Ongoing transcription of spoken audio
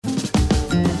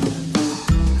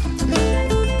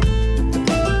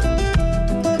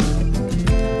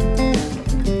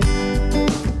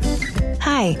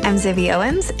I'm Zibby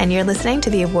Owens, and you're listening to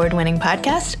the award-winning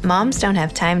podcast, Moms Don't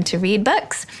Have Time to Read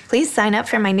Books. Please sign up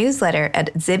for my newsletter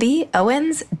at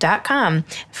zibbyowens.com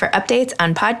for updates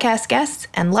on podcast guests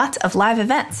and lots of live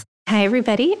events. Hi,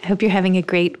 everybody. I hope you're having a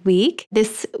great week.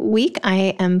 This week,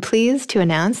 I am pleased to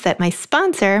announce that my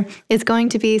sponsor is going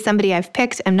to be somebody I've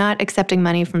picked. I'm not accepting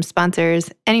money from sponsors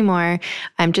anymore.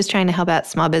 I'm just trying to help out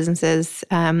small businesses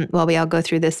while we all go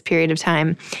through this period of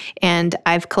time. And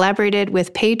I've collaborated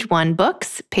with Page One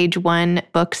Books,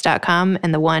 pageonebooks.com,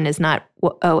 and the one is not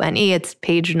O-N-E, it's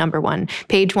page number one,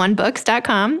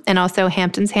 pageonebooks.com, and also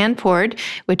Hampton's Hand Poured,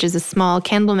 which is a small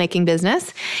candle making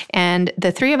business. And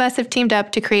the three of us have teamed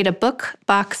up to create a book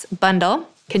box bundle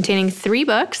containing 3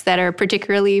 books that are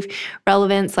particularly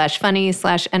relevant / funny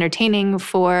 / entertaining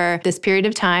for this period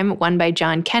of time. One by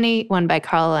John Kenny, one by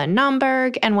Carla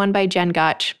Naumberg, and one by Jen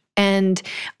Gotch. And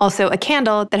also a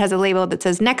candle that has a label that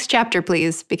says, "Next chapter,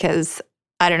 please," because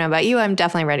I don't know about you, I'm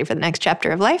definitely ready for the next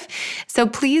chapter of life. So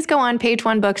please go on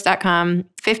pageonebooks.com.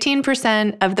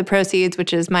 15% of the proceeds,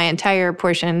 which is my entire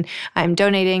portion, I'm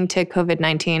donating to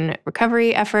COVID-19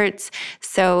 recovery efforts.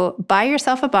 So buy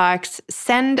yourself a box,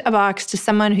 send a box to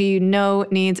someone who you know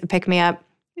needs a pick-me-up.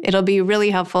 It'll be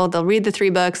really helpful. They'll read the 3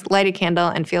 books, light a candle,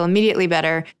 and feel immediately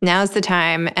better. Now's the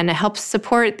time, and it helps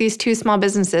support these 2 small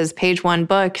businesses, Page One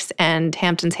Books and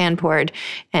Hampton's Hand Poured,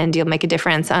 and you'll make a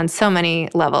difference on so many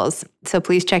levels. So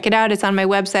please check it out. It's on my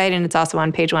website, and it's also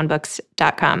on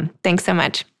pageonebooks.com. Thanks so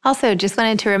much. Also, just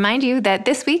wanted to remind you that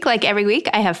this week, like every week,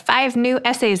 I have 5 new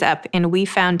essays up in We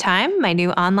Found Time, my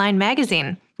new online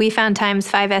magazine. We Found Time's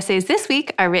 5 essays this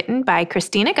week are written by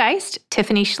Christina Geist,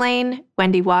 Tiffany Schlane,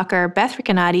 Wendy Walker, Beth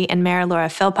Riccinati, and Mara Laura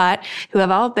Philpott, who have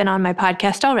all been on my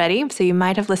podcast already, so you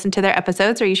might have listened to their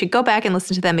episodes, or you should go back and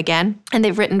listen to them again. And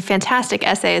they've written fantastic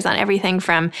essays on everything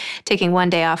from taking one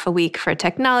day off a week for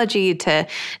technology to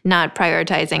not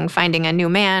prioritizing finding a new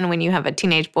man when you have a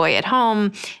teenage boy at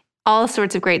home. All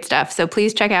sorts of great stuff. So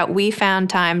please check out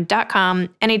wefoundtime.com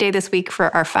any day this week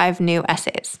for our 5 new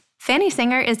essays. Fanny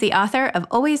Singer is the author of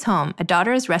Always Home, A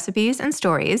Daughter's Recipes and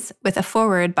Stories, with a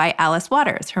foreword by Alice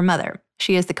Waters, her mother.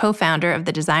 She is the co-founder of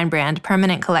the design brand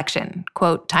Permanent Collection,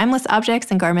 quote, "timeless objects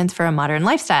and garments for a modern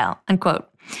lifestyle," unquote.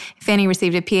 Fanny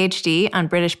received a PhD on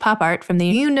British pop art from the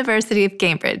University of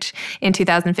Cambridge. In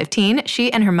 2015,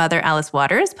 she and her mother, Alice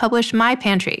Waters, published My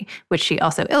Pantry, which she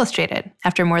also illustrated.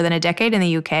 After more than a decade in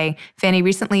the UK, Fanny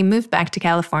recently moved back to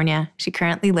California. She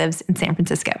currently lives in San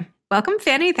Francisco. Welcome,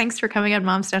 Fanny. Thanks for coming on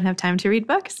Moms Don't Have Time to Read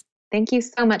Books. Thank you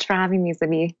so much for having me,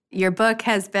 Zibby. Your book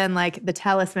has been like the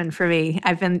talisman for me.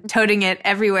 I've been toting it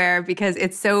everywhere because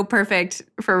it's so perfect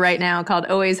for right now, called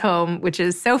Always Home, which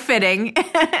is so fitting.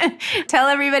 Tell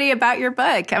everybody about your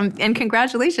book, and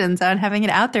congratulations on having it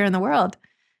out there in the world.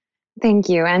 Thank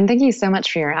you. And thank you so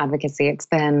much for your advocacy. It's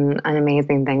been an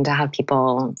amazing thing to have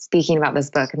people speaking about this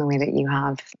book in the way that you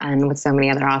have, and with so many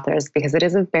other authors, because it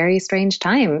is a very strange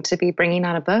time to be bringing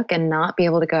out a book and not be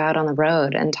able to go out on the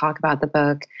road and talk about the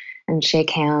book and shake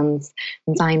hands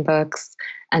and sign books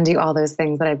and do all those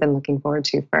things that I've been looking forward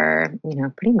to for,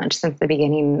 pretty much since the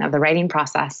beginning of the writing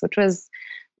process, which was,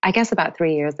 I guess, about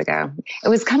 3 years ago. It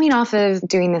was coming off of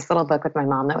doing this little book with my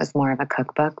mom that was more of a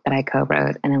cookbook that I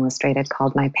co-wrote and illustrated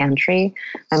called My Pantry.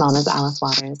 My mom is Alice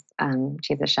Waters.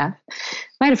 She's a chef.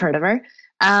 Might have heard of her.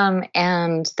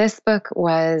 And this book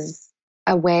was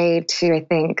a way to, I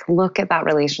think, look at that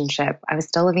relationship. I was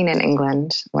still living in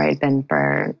England, where I'd been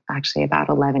for actually about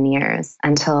 11 years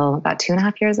until about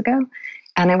 2.5 years ago.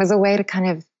 And it was a way to kind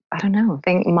of,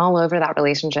 mull over that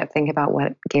relationship, think about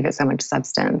what gave it so much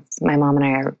substance. My mom and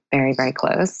I are very, very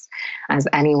close, as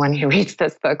anyone who reads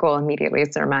this book will immediately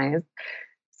surmise.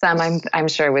 Some, I'm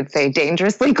sure, would say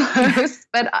dangerously close,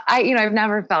 but it's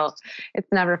never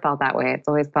felt that way. It's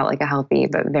always felt like a healthy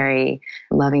but very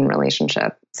loving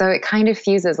relationship. So it kind of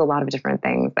fuses a lot of different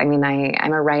things. I mean,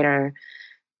 I'm a writer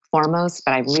foremost,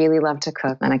 but I really love to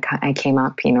cook, and I came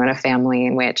up, in a family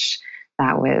in which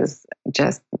that was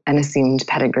just an assumed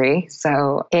pedigree.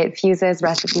 So it fuses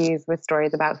recipes with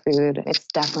stories about food. It's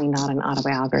definitely not an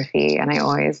autobiography. And I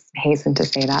always hasten to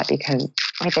say that because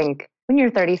I think when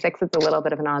you're 36, it's a little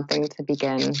bit of an odd thing to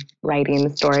begin writing the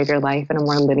story of your life in a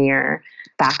more linear,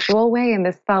 factual way. And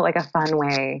this felt like a fun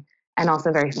way, and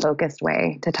also a very focused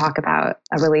way to talk about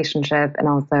a relationship, and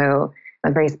also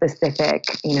a very specific,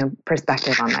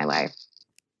 perspective on my life.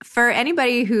 For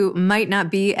anybody who might not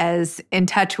be as in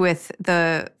touch with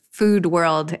the food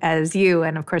world as you,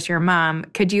 and of course your mom,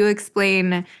 could you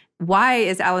explain, why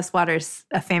is Alice Waters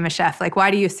a famous chef? Like,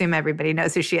 why do you assume everybody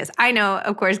knows who she is? I know,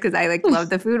 of course, because I love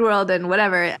the food world and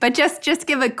whatever, but just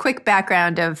give a quick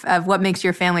background of what makes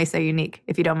your family so unique,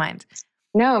 if you don't mind.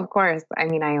 No, of course. I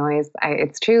mean,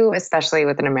 it's true, especially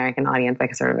with an American audience,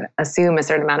 I sort of assume a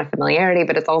certain amount of familiarity,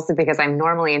 but it's also because I'm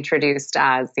normally introduced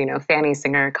as, Fanny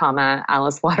Singer,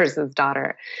 Alice Waters'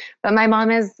 daughter. But my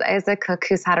mom is a cook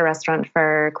who's had a restaurant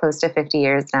for close to 50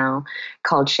 years now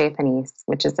called Chez Panisse,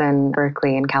 which is in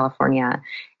Berkeley in California.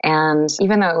 And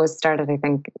even though it was started, I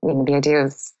think, the idea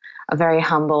was a very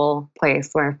humble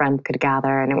place where friends could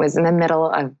gather. And it was in the middle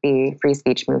of the free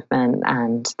speech movement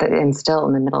and still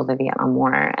in the middle of the Vietnam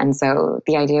War. And so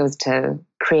the idea was to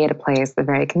create a place, a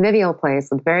very convivial place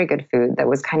with very good food that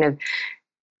was kind of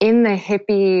in the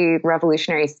hippie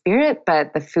revolutionary spirit,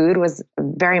 but the food was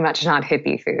very much not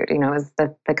hippie food. It was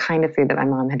the kind of food that my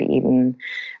mom had eaten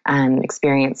and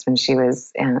experienced when she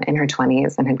was in her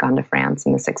 20s and had gone to France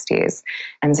in the 60s.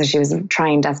 And so she was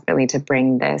trying desperately to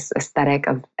bring this aesthetic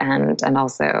and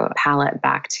also palette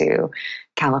back to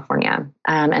California.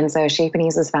 And so Chez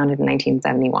Panisse was founded in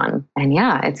 1971. And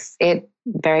yeah, it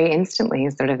very instantly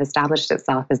sort of established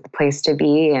itself as the place to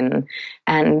be.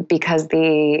 And because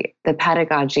the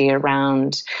pedagogy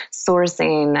around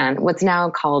sourcing and what's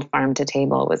now called farm to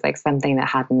table was like something that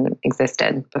hadn't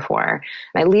existed before.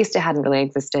 At least it hadn't really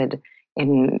existed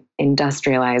in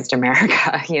industrialized America.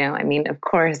 I mean, of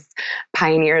course,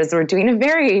 pioneers were doing a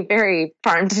very, very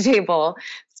farm to table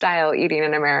style eating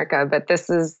in America, but this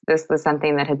was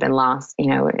something that had been lost,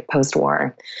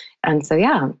 post-war. And so,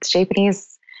 yeah, Chez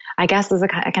Panisse, I guess, is a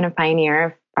kind of pioneer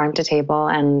of farm to table.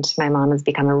 And my mom has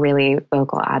become a really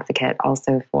vocal advocate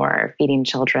also for feeding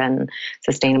children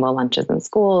sustainable lunches in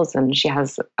schools. And she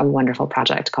has a wonderful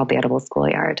project called the Edible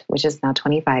Schoolyard, which is now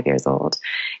 25 years old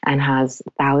and has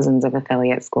thousands of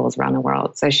affiliate schools around the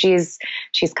world. So she's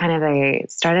kind of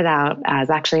started out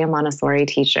as actually a Montessori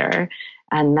teacher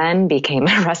and then became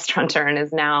a restaurateur and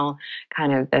is now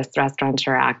kind of this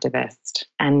restaurateur activist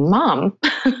and mom.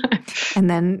 And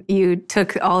then you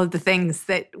took all of the things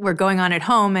that were going on at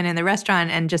home and in the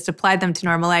restaurant and just applied them to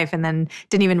normal life, and then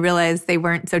didn't even realize they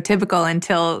weren't so typical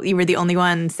until you were the only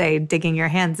one, say, digging your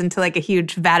hands into like a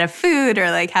huge vat of food or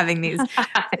like having these,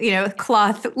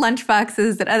 cloth lunch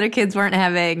boxes that other kids weren't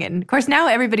having. And of course, now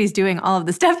everybody's doing all of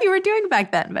the stuff you were doing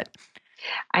back then, but...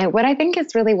 What I think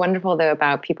is really wonderful, though,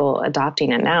 about people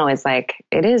adopting it now is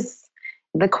it is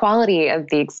the quality of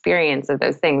the experience of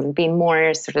those things, being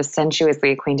more sort of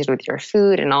sensuously acquainted with your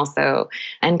food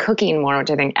and cooking more, which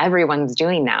I think everyone's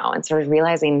doing now, and sort of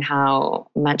realizing how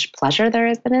much pleasure there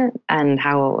is in it and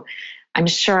how I'm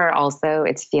sure also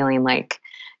it's feeling like,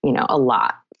 a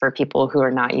lot for people who are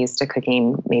not used to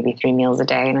cooking maybe 3 meals a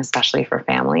day, and especially for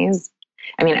families.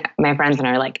 I mean, my friends and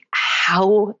I are like,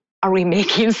 how are we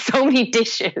making so many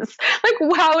dishes?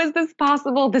 Like, how is this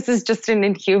possible? This is just an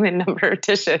inhuman number of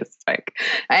dishes.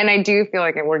 And I do feel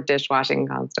like we're dishwashing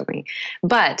constantly.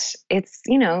 But it's,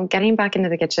 getting back into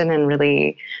the kitchen and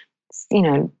really,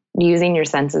 using your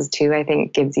senses too, I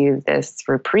think gives you this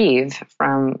reprieve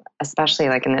from, especially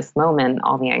like in this moment,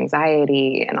 all the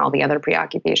anxiety and all the other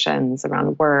preoccupations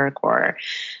around work or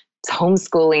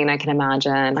homeschooling, I can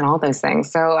imagine, and all those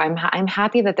things. So I'm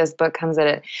happy that this book comes at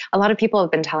it. A lot of people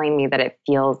have been telling me that it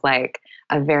feels like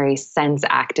a very sense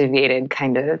activated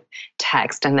kind of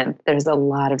text, and that there's a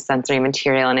lot of sensory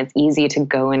material, and it's easy to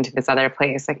go into this other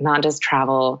place, like not just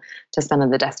travel to some of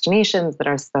the destinations that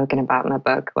are spoken about in the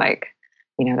book, like,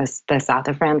 the south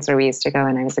of France where we used to go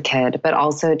when I was a kid, but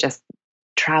also just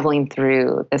traveling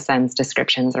through the sense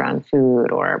descriptions around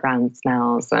food or around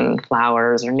smells and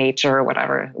flowers or nature or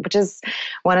whatever, which is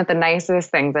one of the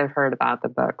nicest things I've heard about the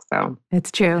book. So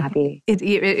it's true. Happy. It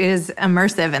is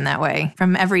immersive in that way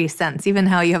from every sense, even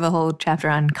how you have a whole chapter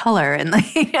on color and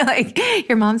like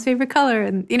your mom's favorite color.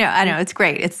 And, I know it's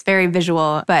great. It's very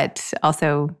visual, but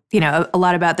also, a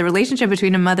lot about the relationship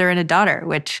between a mother and a daughter,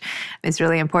 which is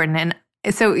really important. And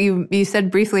so you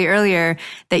said briefly earlier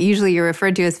that usually you're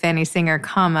referred to as Fanny Singer,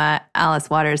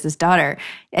 Alice Waters' daughter.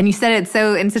 And you said it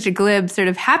so in such a glib, sort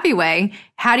of happy way.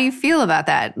 How do you feel about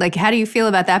that? Like, how do you feel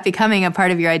about that becoming a part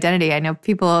of your identity? I know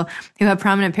people who have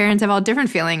prominent parents have all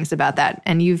different feelings about that.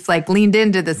 And you've leaned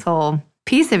into this whole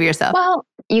piece of yourself. Well,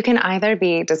 you can either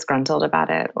be disgruntled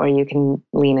about it or you can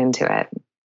lean into it.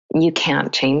 You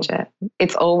can't change it.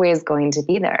 It's always going to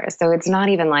be there. So it's not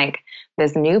even like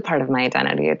this new part of my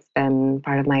identity. It's been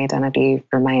part of my identity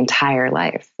for my entire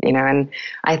life, and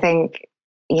I think,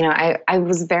 I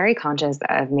was very conscious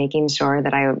of making sure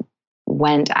that I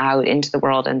went out into the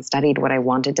world and studied what I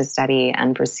wanted to study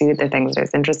and pursued the things that I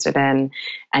was interested in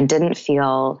and didn't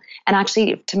feel, and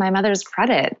actually to my mother's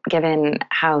credit, given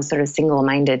how sort of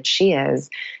single-minded she is,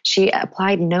 she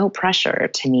applied no pressure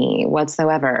to me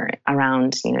whatsoever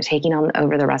around, taking on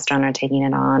over the restaurant or taking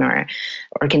it on or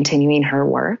continuing her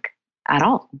work. at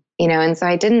all, and so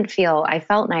I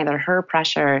felt neither her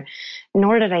pressure,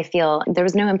 nor did I feel there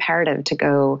was no imperative to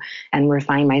go and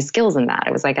refine my skills in that.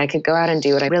 It was like I could go out and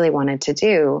do what I really wanted to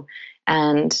do.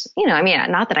 And,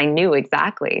 not that I knew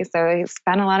exactly. So I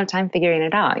spent a lot of time figuring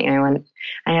it out. When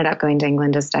I ended up going to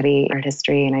England to study art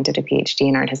history, and I did a PhD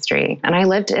in art history. And I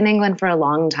lived in England for a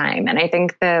long time. And I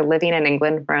think the living in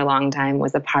England for a long time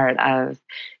was a part of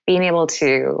being able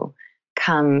to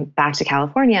come back to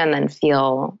California and then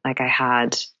feel like I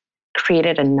had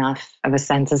created enough of a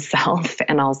sense of self,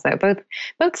 and also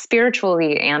both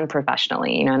spiritually and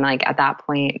professionally, and like at that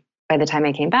point, by the time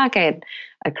I came back, I had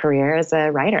a career as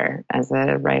a writer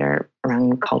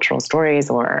around cultural stories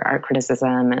or art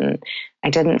criticism. And I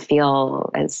didn't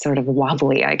feel as sort of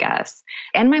wobbly, I guess.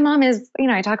 And my mom is,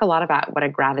 I talk a lot about what a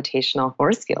gravitational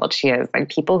force field she is. Like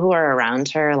people who are around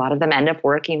her, a lot of them end up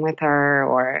working with her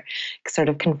or sort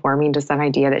of conforming to some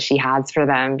idea that she has for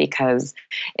them because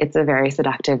it's a very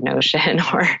seductive notion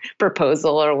or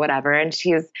proposal or whatever. And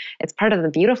it's part of the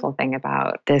beautiful thing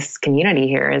about this community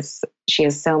here is she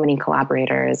has so many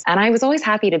collaborators. And I was always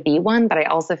happy to be one, but I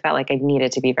also felt like I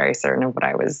needed to be very certain of what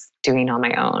I was doing on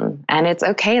my own. And it's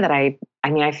okay that I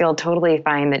feel totally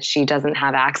fine that she doesn't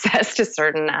have access to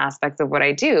certain aspects of what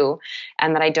I do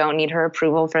and that I don't need her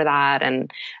approval for that.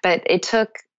 But it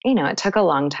took a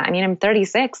long time. I'm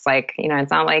 36.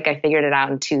 It's not like I figured it out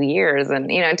in 2 years.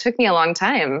 And, it took me a long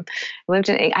time.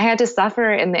 I had to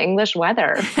suffer in the English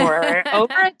weather for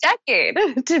over a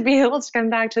decade to be able to come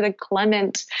back to the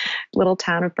clement little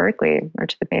town of Berkeley or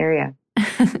to the Bay Area.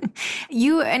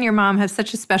 You and your mom have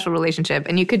such a special relationship,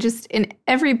 and you could just, in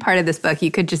every part of this book,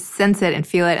 you could just sense it and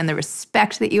feel it, and the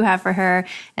respect that you have for her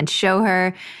and show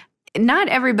her. Not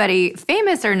everybody,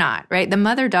 famous or not, right? The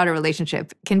mother-daughter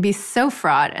relationship can be so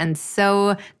fraught and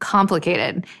so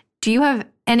complicated. Do you have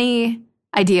any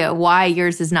idea why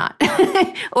yours is not?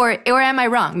 or am I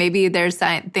wrong? Maybe there's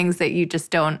things that you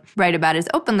just don't write about as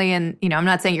openly, and I'm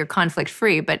not saying you're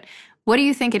conflict-free, but what do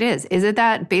you think it is? Is it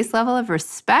that base level of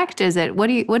respect? Is it, what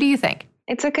do you think?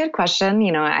 It's a good question.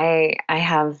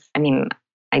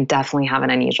 I definitely have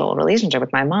an unusual relationship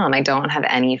with my mom. I don't have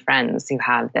any friends who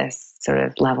have this sort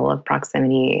of level of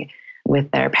proximity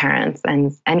with their parents.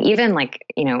 And even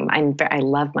I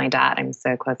love my dad. I'm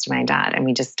so close to my dad, and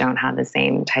we just don't have the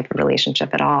same type of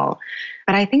relationship at all.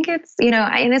 But I think it's,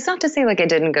 and it's not to say like I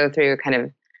didn't go through kind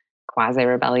of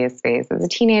quasi-rebellious phase. As a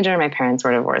teenager, my parents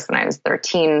were divorced when I was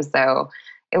 13. So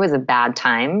it was a bad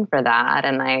time for that.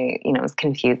 And it was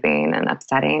confusing and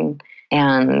upsetting.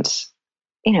 And,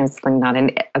 it's not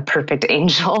a perfect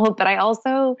angel. But I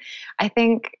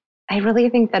really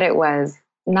think that it was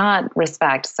not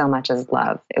respect so much as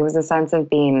love. It was a sense of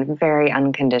being very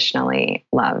unconditionally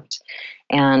loved.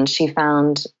 And she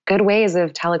found good ways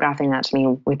of telegraphing that to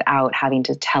me without having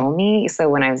to tell me. So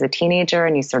when I was a teenager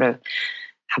and you sort of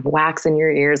have wax in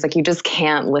your ears, like you just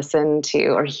can't listen to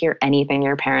or hear anything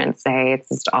your parents say. It's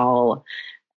just all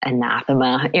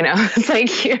anathema, it's like,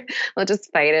 we'll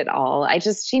just fight it all. I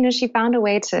just, she found a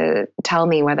way to tell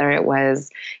me, whether it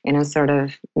was in a sort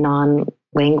of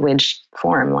non-language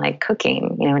form, like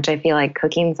cooking, which I feel like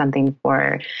cooking something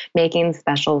for making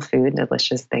special food,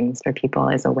 delicious things for people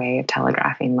is a way of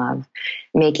telegraphing love.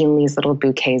 Making these little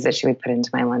bouquets that she would put into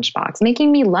my lunchbox,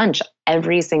 making me lunch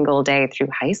every single day through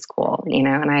high school,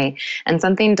 and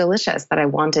something delicious that I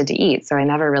wanted to eat. So I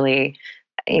never really,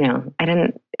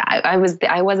 I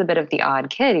was a bit of the odd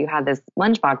kid who had this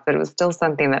lunchbox, but it was still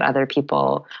something that other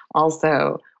people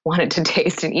also wanted to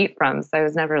taste and eat from. So I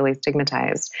was never really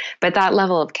stigmatized, but that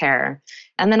level of care.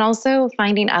 And then also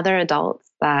finding other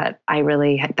adults that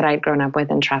I'd grown up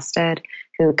with and trusted,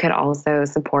 who could also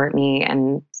support me.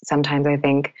 And sometimes I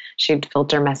think she'd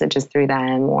filter messages through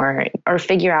them or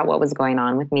figure out what was going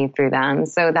on with me through them.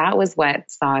 So that was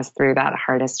what saw us through that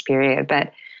hardest period.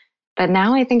 But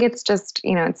now I think it's just,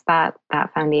 it's that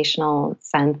foundational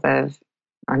sense of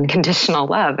unconditional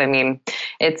love. I mean,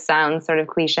 it sounds sort of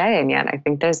cliche, and yet I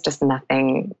think there's just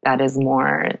nothing that is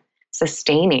more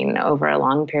sustaining over a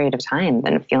long period of time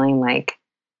than feeling like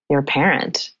your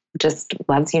parent just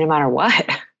loves you no matter what,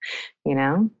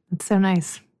 It's so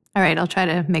nice. All right, I'll try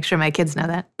to make sure my kids know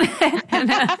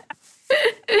that.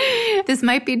 This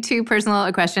might be too personal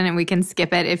a question, and we can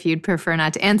skip it if you'd prefer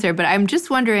not to answer. But I'm just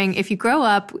wondering, if you grow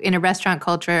up in a restaurant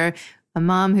culture, a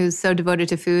mom who's so devoted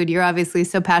to food, you're obviously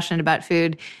so passionate about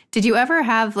food. Did you ever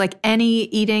have like any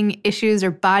eating issues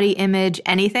or body image,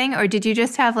 anything? Or did you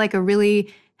just have like a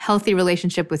really healthy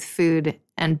relationship with food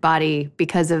and body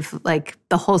because of like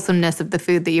the wholesomeness of the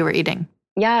food that you were eating?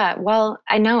 Yeah, well,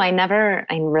 I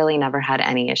really never had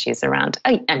any issues around.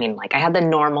 I mean, like I had the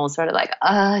normal sort of like,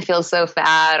 I feel so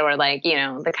fat, or like,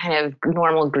 the kind of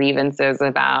normal grievances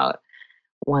about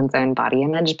one's own body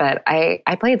image. But I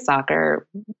played soccer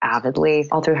avidly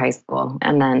all through high school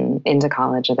and then into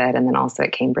college a bit, and then also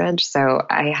at Cambridge. So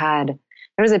there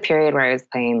was a period where I was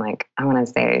playing like, I want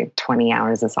to say 20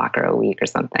 hours of soccer a week or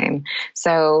something.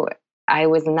 So there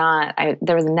was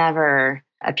never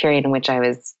a period in which I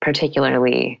was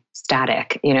particularly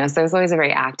static, so I was always a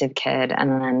very active kid.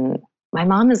 And then my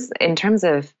mom in terms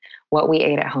of what we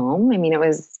ate at home, I mean,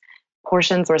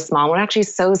 portions were small. We're actually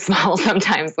so small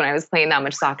sometimes when I was playing that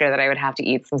much soccer that I would have to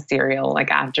eat some cereal like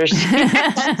after she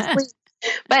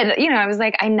But, I was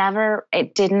like,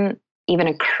 it didn't even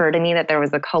occur to me that there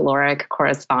was a caloric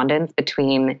correspondence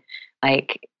between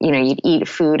like, you'd eat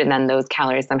food and then those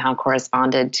calories somehow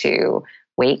corresponded to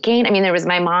weight gain. I mean,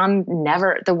 my mom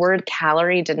the word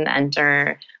calorie didn't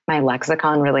enter my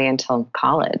lexicon really until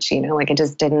college, like it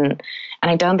just didn't.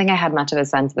 And I don't think I had much of a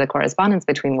sense of the correspondence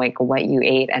between like what you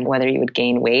ate and whether you would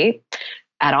gain weight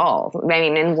at all. I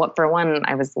mean, for one,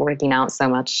 I was working out so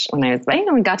much when I was,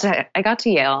 I got to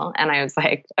Yale, and I was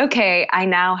like, okay, I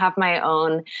now have my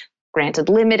own, granted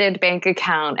limited bank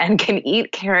account and can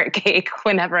eat carrot cake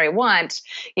whenever I want,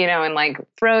 and like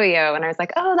froyo. And I was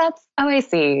like, oh, I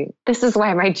see. This is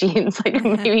why my jeans like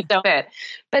maybe don't fit.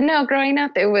 But no, growing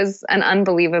up, it was an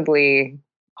unbelievably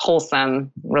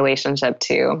wholesome relationship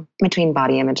too between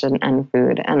body image and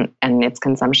food and its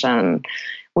consumption.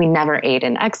 We never ate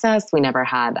in excess. We never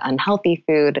had unhealthy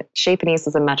food. Chez Panisse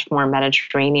is a much more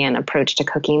Mediterranean approach to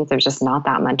cooking. There's just not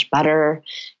that much butter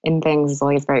in things. It's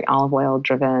always very olive oil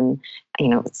driven.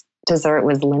 Dessert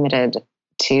was limited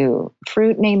to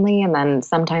fruit mainly. And then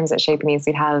sometimes at Chez Panisse,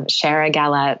 we'd share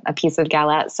a piece of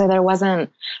galette. So there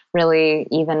wasn't really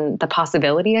even the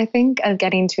possibility, I think, of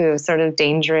getting to a sort of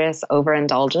dangerous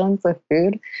overindulgence with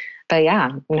food. But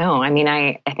yeah, no, I mean,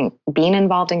 I think being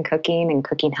involved in cooking and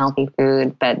cooking healthy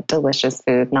food, but delicious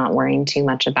food, not worrying too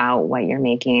much about what you're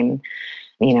making,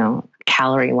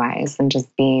 calorie wise, and just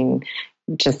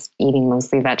eating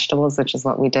mostly vegetables, which is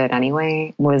what we did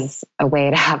anyway, was a way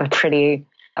to have a pretty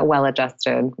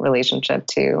well-adjusted relationship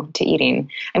to eating.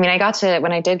 I mean,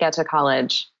 when I did get to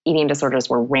college, eating disorders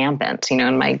were rampant, in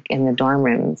the dorm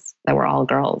rooms that were all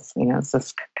girls, it's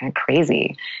just kind of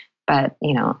crazy. But,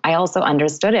 I also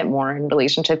understood it more in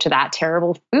relationship to that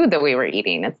terrible food that we were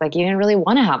eating. It's like, you didn't really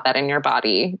want to have that in your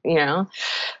body,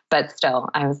 but still,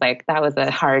 I was like, that was a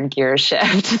hard gear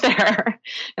shift there.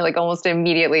 I like almost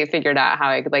immediately figured out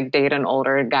how I could like date an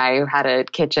older guy who had a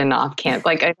kitchen off campus,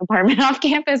 like an apartment off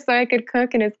campus, so I could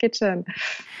cook in his kitchen.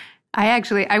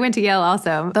 I went to Yale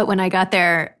also, but when I got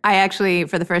there, I actually,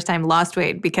 for the first time, lost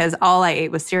weight because all I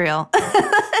ate was cereal.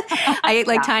 I ate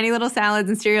like tiny little salads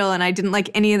and cereal, and I didn't like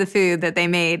any of the food that they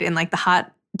made in like the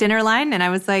hot dinner line. And I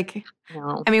was like,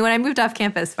 no. I mean, when I moved off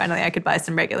campus, finally I could buy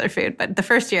some regular food. But the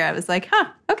first year I was like,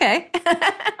 okay.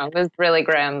 It was really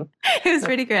grim. It was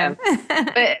pretty grim.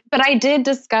 But I did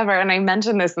discover, and I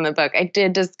mentioned this in the book, I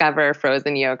did discover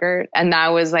frozen yogurt. And that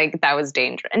was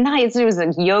dangerous. And it was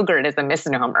a yogurt as a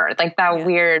misnomer, like that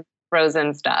weird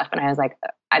frozen stuff. And I was like,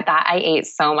 I ate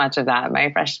so much of that my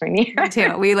freshman year. Me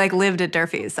too. We like lived at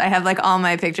Durfee's. I have like all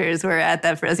my pictures were at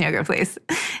that frozen yogurt place.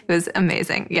 It was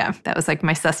amazing. Yeah, that was like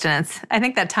my sustenance. I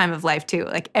think that time of life too,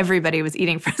 like everybody was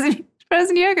eating frozen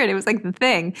yogurt. It was like the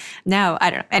thing. Now, I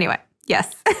don't know. Anyway,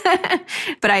 yes.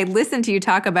 But I listened to you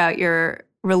talk about your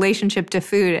relationship to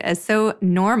food as so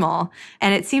normal,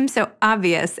 and it seems so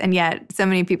obvious, and yet so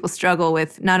many people struggle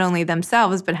with not only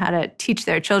themselves, but how to teach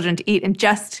their children to eat in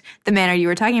just the manner you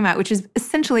were talking about, which is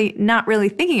essentially not really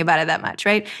thinking about it that much,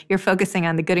 right? You're focusing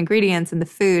on the good ingredients and the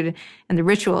food and the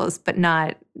rituals, but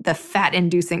not the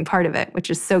fat-inducing part of it, which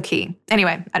is so key.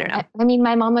 Anyway, I don't know. I mean,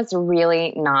 my mom was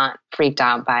really not freaked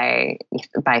out by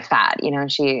fat,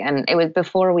 and it was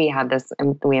before we had this,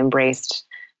 we embraced.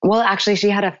 Well, actually,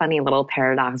 she had a funny little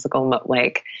paradoxical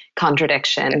like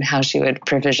contradiction in how she would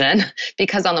provision,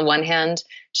 because on the one hand,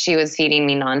 she was feeding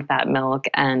me non-fat milk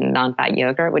and non-fat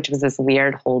yogurt, which was this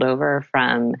weird holdover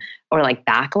or like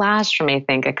backlash from, I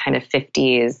think, a kind of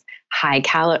 50s high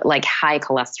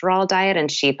cholesterol diet. And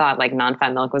she thought like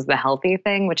non-fat milk was the healthy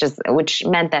thing, which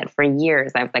meant that for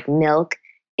years I was like, milk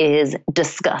is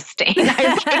disgusting.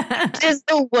 It is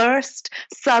the worst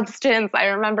substance. I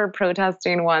remember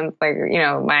protesting once, like,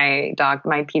 my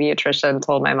pediatrician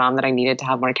told my mom that I needed to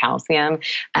have more calcium.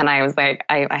 And I was like,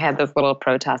 I had this little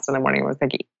protest in the morning. It was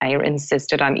like, I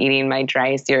insisted on eating my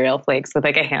dry cereal flakes with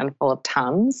like a handful of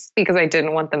Tums because I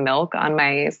didn't want the milk on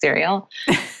my cereal.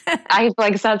 I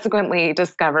like subsequently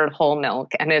discovered whole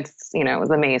milk, and it was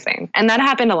amazing. And that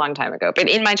happened a long time ago. But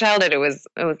in my childhood, it was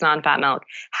non-fat milk.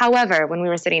 However, when we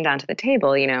were sitting down to the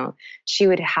table, she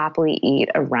would happily eat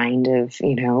a rind of,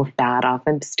 fat off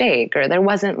a steak, or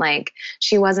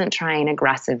she wasn't trying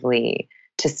aggressively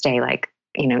to stay like,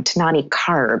 to not eat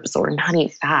carbs or not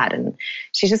eat fat. And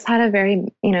she just had a very,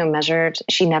 measured,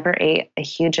 she never ate a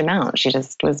huge amount. She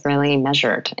just was really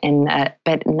measured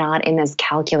but not in this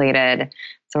calculated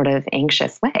sort of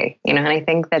anxious way, and I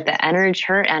think that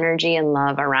her energy and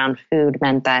love around food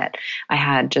meant that I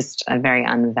had just a very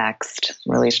unvexed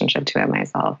relationship to it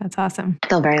myself. That's awesome. I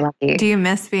feel very lucky. Do you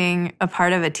miss being a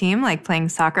part of a team, like playing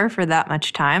soccer for that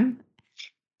much time?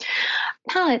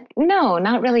 No,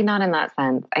 not really, not in that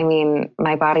sense. I mean,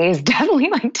 my body is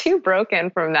definitely like too broken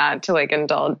from that to like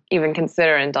even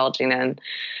consider indulging in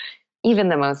even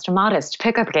the most modest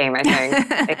pickup game, I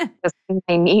think.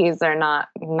 My knees are not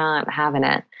having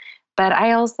it. But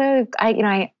I also,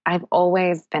 I've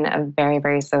always been a very,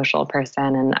 very social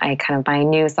person. And my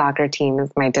new soccer team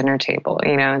is my dinner table.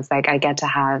 It's like I get to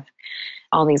have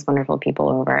all these wonderful people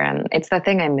over. And it's the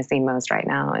thing I'm missing most right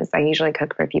now is I usually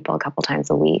cook for people a couple times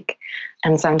a week.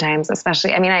 And sometimes,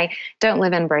 especially, I don't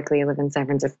live in Berkeley, I live in San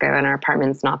Francisco, and our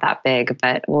apartment's not that big,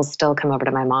 but we'll still come over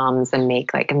to my mom's and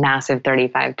make like a massive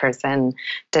 35-person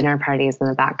dinner parties in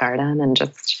the back garden and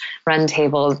just run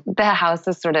tables. The house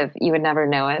is sort of, you would never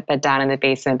know it, but down in the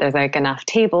basement, there's like enough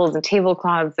tables and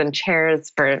tablecloths and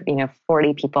chairs for,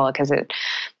 40 people, because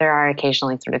there are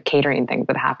occasionally sort of catering things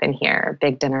that happen here,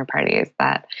 big dinner parties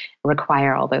that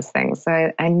require all those things.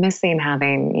 So I'm missing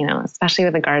having, especially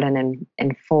with the garden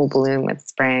in full bloom with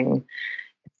spring.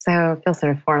 So I feel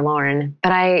sort of forlorn.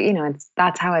 But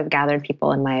that's how I've gathered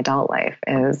people in my adult life,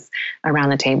 is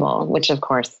around the table, which of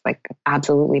course, like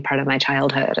absolutely part of my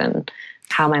childhood, and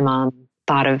how my mom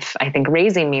thought of, I think,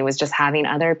 raising me was just having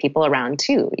other people around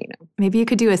too, Maybe you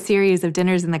could do a series of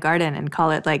dinners in the garden and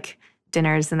call it like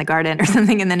Dinners in the Garden or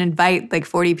something, and then invite like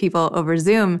 40 people over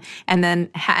Zoom and then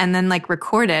like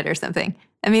record it or something.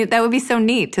 I mean, that would be so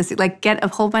neat to see, like get a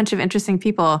whole bunch of interesting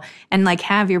people and like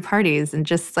have your parties and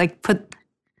just like put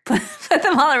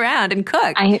them all around and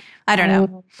cook. I don't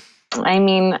know.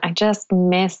 I just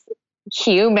miss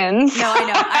humans. No,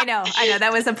 I know.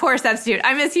 That was a poor substitute.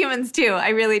 I miss humans too. I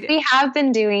really do. We have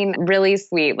been doing really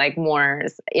sweet, like more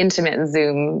intimate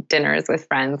Zoom dinners with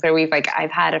friends where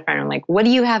I've had a friend, I'm like, what do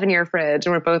you have in your fridge?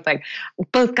 And we're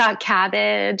both got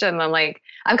cabbage. And I'm like,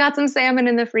 I've got some salmon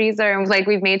in the freezer. And like,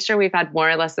 we've made sure we've had more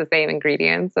or less the same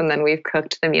ingredients. And then we've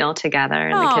cooked the meal together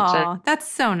in the kitchen. That's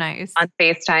so nice. On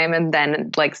FaceTime, and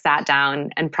then like sat down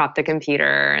and propped the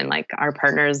computer, and like our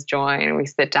partners join, and we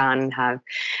sit down and have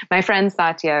my friend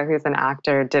Satya, who's an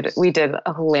actor, we did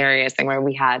a hilarious thing where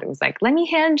it was like, let me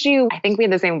hand you, I think we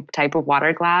had the same type of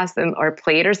water glass or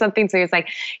plate or something. So he's like,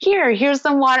 here's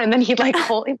some water. And then he'd like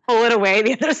pull it away.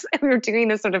 The others, we were doing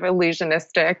this sort of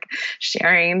illusionistic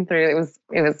sharing through.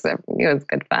 It was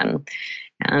good fun.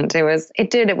 And it was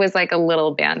like a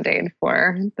little Band-Aid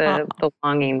for the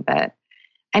longing. But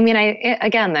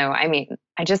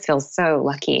I just feel so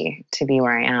lucky to be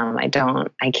where I am.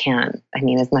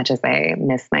 As much as I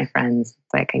miss my friends,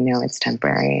 it's like, I know it's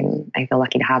temporary, and I feel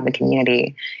lucky to have the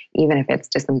community, even if it's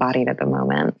disembodied at the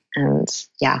moment. And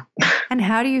yeah. And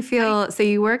how do you feel? So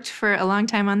you worked for a long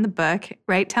time on the book,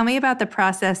 right? Tell me about the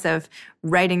process of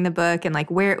writing the book, and like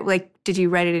where, like, did you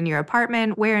write it in your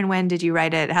apartment? Where and when did you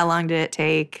write it? How long did it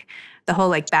take? The whole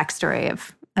like backstory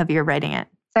of your writing it.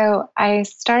 So I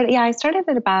started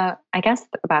it about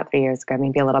 3 years ago,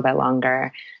 maybe a little bit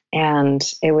longer. And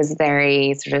it was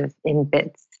very sort of in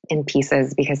bits and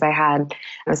pieces, because I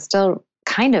was still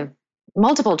kind of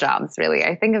multiple jobs, really.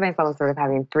 I think of myself as sort of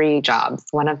having 3 jobs.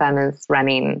 One of them is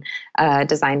running a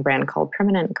design brand called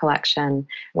Permanent Collection,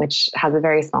 which has a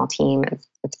very small team.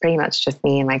 It's pretty much just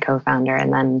me and my co-founder,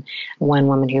 and then one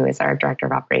woman who is our director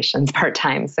of operations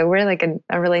part-time. So we're like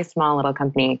a really small little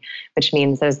company, which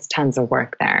means there's tons of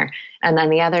work there. And then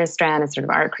the other strand is sort of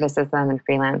art criticism and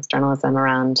freelance journalism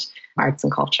around arts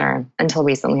and culture, until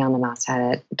recently on the masthead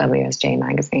at WSJ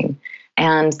magazine.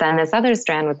 And then this other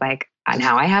strand was like,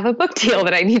 now I have a book deal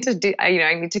that I need to do.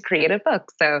 I need to create a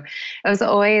book. So it was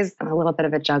always a little bit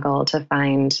of a juggle to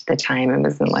find the time. It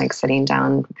wasn't like sitting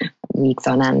down weeks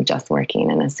on end just working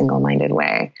in a single-minded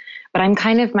way. But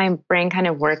my brain kind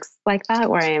of works like that,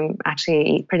 where I'm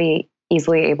actually pretty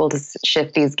easily able to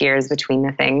shift these gears between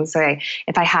the things. So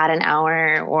if I had an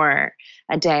hour or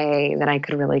a day that I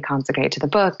could really consecrate to the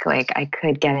book, like I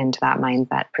could get into that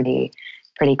mindset pretty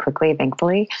quickly,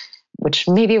 thankfully, which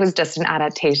maybe was just an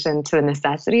adaptation to the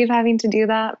necessity of having to do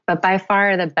that. But by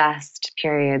far the best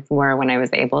periods were when I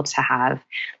was able to have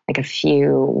like a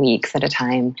few weeks at a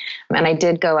time. And I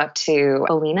did go up to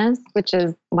Bolinas, which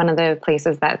is one of the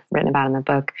places that's written about in the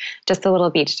book, just a little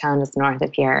beach town just north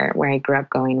of here where I grew up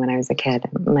going when I was a kid.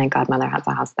 My godmother has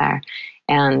a house there.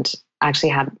 And actually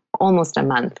had almost a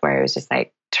month where I was just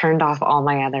like turned off all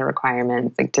my other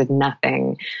requirements, like did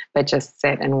nothing but just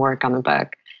sit and work on the book.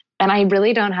 And I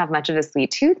really don't have much of a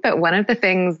sweet tooth, but one of the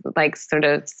things, like sort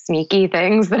of sneaky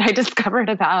things that I discovered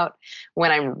about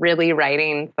when I'm really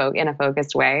writing in a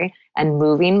focused way and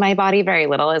moving my body very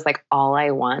little is like all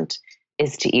I want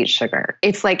is to eat sugar.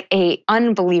 It's like a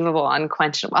unbelievable,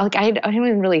 unquenchable. Like I don't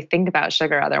even really think about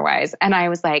sugar otherwise. And I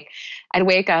was like, I'd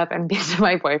wake up and be to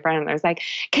my boyfriend and I was like,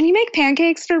 can you make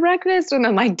pancakes for breakfast? And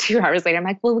then like 2 hours later, I'm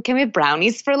like, well, can we have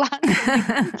brownies for lunch?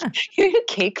 Can we have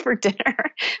cake for dinner?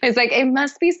 It's like, it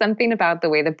must be something about the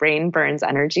way the brain burns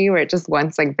energy where it just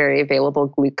wants like very available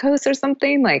glucose or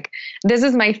something. Like this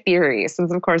is my theory,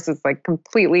 since of course it's like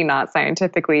completely not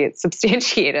scientifically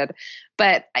substantiated.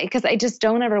 But because I just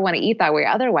don't ever want to eat that way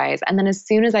otherwise. And then as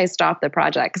soon as I stopped the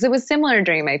project, because it was similar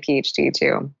during my PhD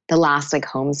too, the last like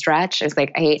home stretch is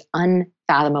like I ate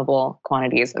unfathomable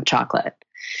quantities of chocolate.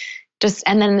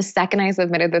 And then the second I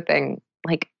submitted the thing,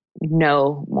 like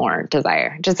no more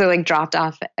desire, just like dropped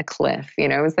off a cliff,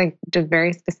 it was like a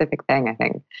very specific thing, I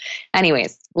think.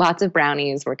 Anyways, lots of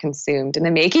brownies were consumed in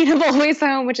the making of Always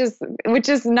Home, which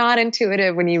is not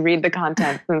intuitive when you read the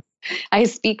content. I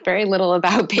speak very little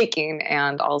about baking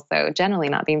and also generally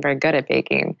not being very good at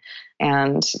baking.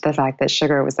 And the fact that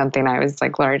sugar was something I was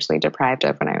like largely deprived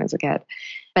of when I was a kid.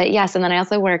 But yes, and then I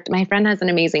also my friend has an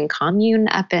amazing commune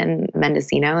up in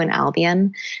Mendocino in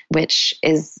Albion, which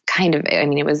is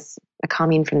it was a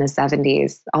commune from the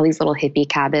 70s, all these little hippie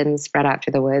cabins spread out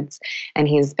through the woods. And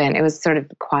it was sort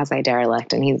of quasi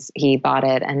derelict, and he bought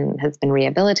it and has been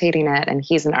rehabilitating it. And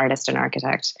he's an artist and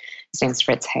architect. His name's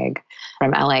Fritz Haig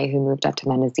from LA, who moved up to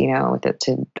Mendocino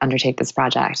to undertake this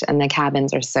project. And the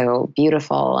cabins are so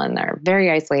beautiful and they're very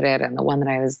isolated. And the one that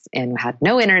I was in had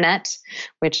no internet,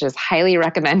 which is highly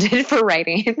recommended for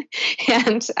writing.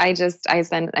 And I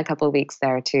spent a couple of weeks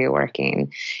there too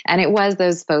working. And it was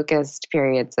those focused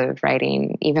periods of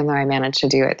writing, even though I managed to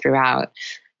do it throughout,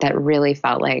 that really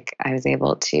felt like I was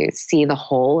able to see the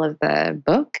whole of the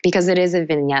book, because it is a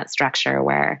vignette structure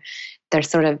where they're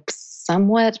sort of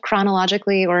somewhat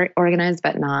chronologically organized,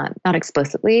 but not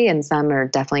explicitly. And some are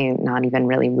definitely not even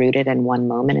really rooted in one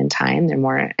moment in time. They're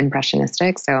more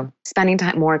impressionistic. So spending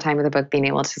more time with the book, being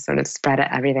able to sort of spread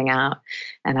everything out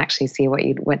and actually see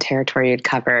what territory you'd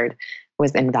covered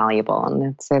was invaluable.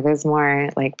 And so those more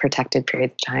like protected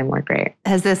periods of time were great.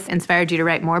 Has this inspired you to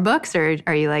write more books, or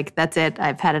are you like, that's it,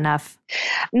 I've had enough?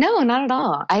 No, not at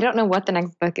all. I don't know what the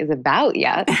next book is about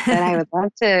yet, but I would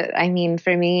love to. I mean,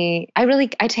 for me,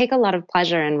 I take a lot of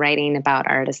pleasure in writing about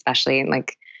art, especially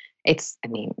like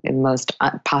the most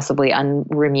possibly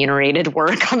unremunerated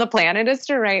work on the planet is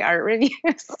to write art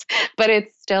reviews, but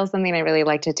it's still something I really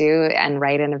like to do and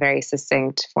write in a very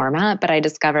succinct format. But I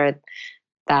discovered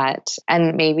that,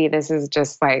 and maybe this is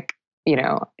just like,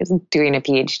 doing a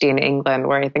PhD in England,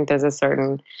 where I think there's a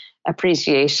certain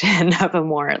appreciation of a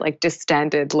more like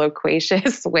distended,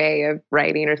 loquacious way of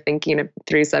writing or thinking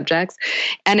through subjects.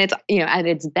 And it's, at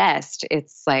its best,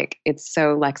 it's like, it's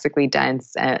so lexically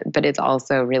dense, but it's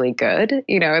also really good.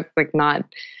 It's like not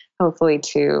hopefully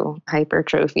too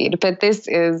hypertrophied, but this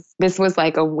was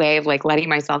like a way of like letting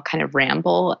myself kind of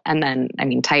ramble and then,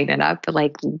 tighten it up, but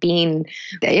like being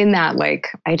in that, like,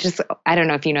 I don't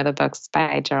know if you know the books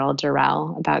by Gerald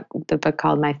Durrell, about the book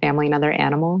called My Family and Other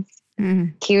Animals.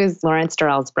 Mm-hmm. He was Lawrence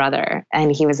Durrell's brother,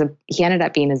 and he ended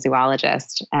up being a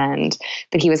zoologist,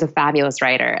 but he was a fabulous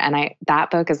writer. And that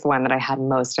book is the one that I had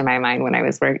most in my mind when I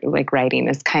was writing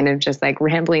this kind of just like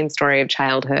rambling story of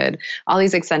childhood, all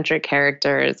these eccentric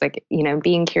characters, like,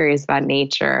 being curious about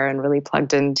nature and really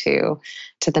plugged into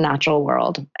the natural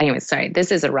world. Anyway, sorry,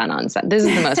 this is a run-on. This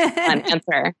is the most fun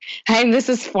answer. This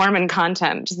is form and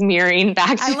content, just mirroring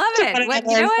back. I love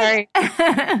it.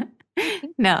 Sorry.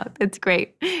 No, that's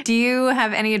great. Do you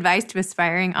have any advice to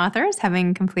aspiring authors,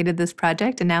 having completed this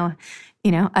project and now,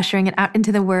 ushering it out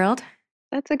into the world?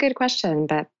 That's a good question.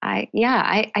 But I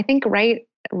think write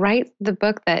write the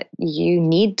book that you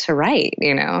need to write,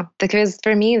 because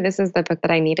for me, this is the book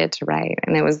that I needed to write.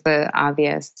 And it was the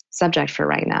obvious subject for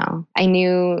right now. I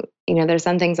knew, there's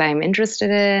some things I'm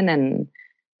interested in, and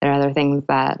there are other things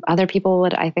that other people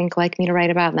would, I think, like me to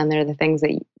write about. And then there are the things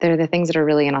that are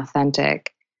really an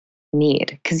authentic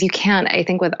need. Because you can't, I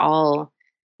think with all,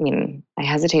 I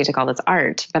hesitate to call this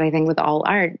art, but I think with all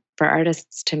art, for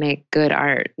artists to make good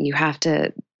art, you have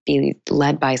to be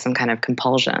led by some kind of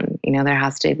compulsion. There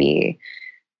has to be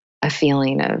a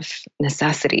feeling of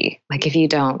necessity. Like if you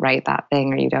don't write that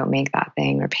thing, or you don't make that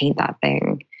thing, or paint that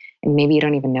thing, and maybe you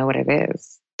don't even know what it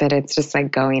is, but it's just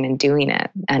like going and doing it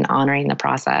and honoring the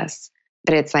process.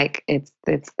 But it's like, it's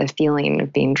the feeling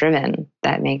of being driven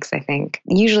that makes, I think,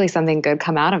 usually something good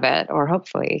come out of it, or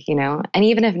hopefully, and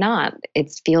even if not,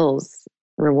 it feels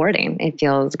rewarding. It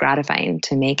feels gratifying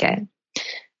to make it.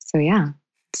 So yeah,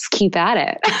 just keep at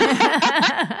it,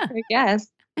 I guess.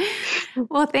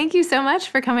 Well, thank you so much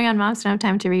for coming on Moms Don't Have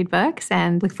Time to Read Books,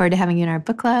 and look forward to having you in our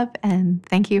book club. And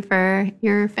thank you for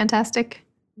your fantastic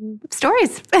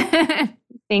stories.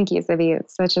 Thank you, Zibby.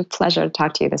 It's such a pleasure to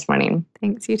talk to you this morning.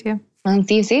 Thanks, you too. I'll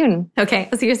see you soon. Okay,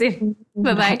 I'll see you soon.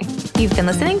 Bye-bye. You've been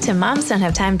listening to Moms Don't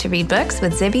Have Time to Read Books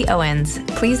with Zibby Owens.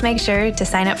 Please make sure to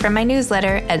sign up for my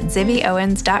newsletter at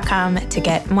zibbyowens.com to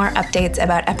get more updates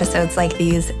about episodes like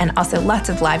these, and also lots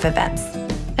of live events.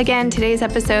 Again, today's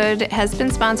episode has been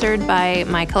sponsored by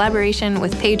my collaboration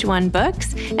with Page One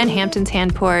Books and Hampton's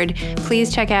Hand Poured.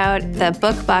 Please check out the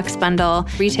book box bundle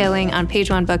retailing on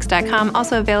pageonebooks.com,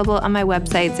 also available on my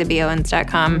website,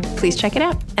 zibbyowens.com. Please check it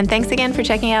out. And thanks again for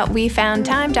checking out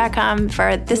wefoundtime.com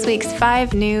for this week's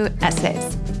 5 new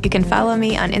essays. You can follow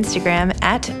me on Instagram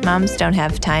at Moms Don't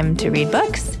Have Time to Read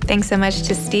Books. Thanks so much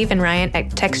to Steve and Ryan at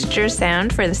Texture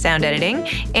Sound for the sound editing.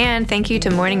 And thank you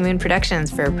to Morning Moon Productions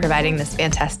for providing this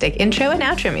fantastic intro and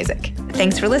outro music.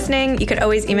 Thanks for listening. You could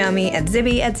always email me at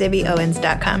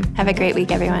zibby@zibbyowens.com. Have a great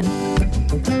week, everyone.